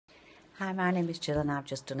Hi, my name is Jill and I've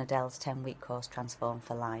just done Adele's 10-week course Transform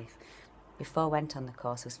for Life. Before I went on the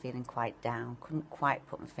course I was feeling quite down, couldn't quite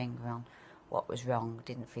put my finger on what was wrong,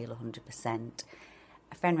 didn't feel 100%.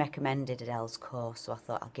 A friend recommended Adele's course, so I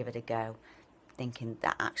thought I'll give it a go, thinking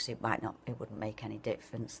that actually it wouldn't make any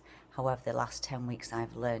difference. However, the last 10 weeks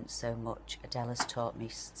I've learnt so much. Adele has taught me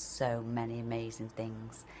so many amazing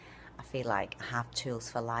things. I feel like I have tools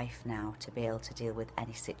for life now to be able to deal with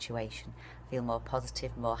any situation. I feel more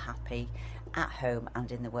positive, more happy at home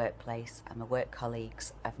and in the workplace, and my work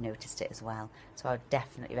colleagues have noticed it as well. So I would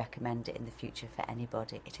definitely recommend it in the future for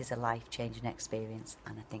anybody. It is a life-changing experience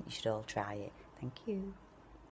and I think you should all try it. Thank you.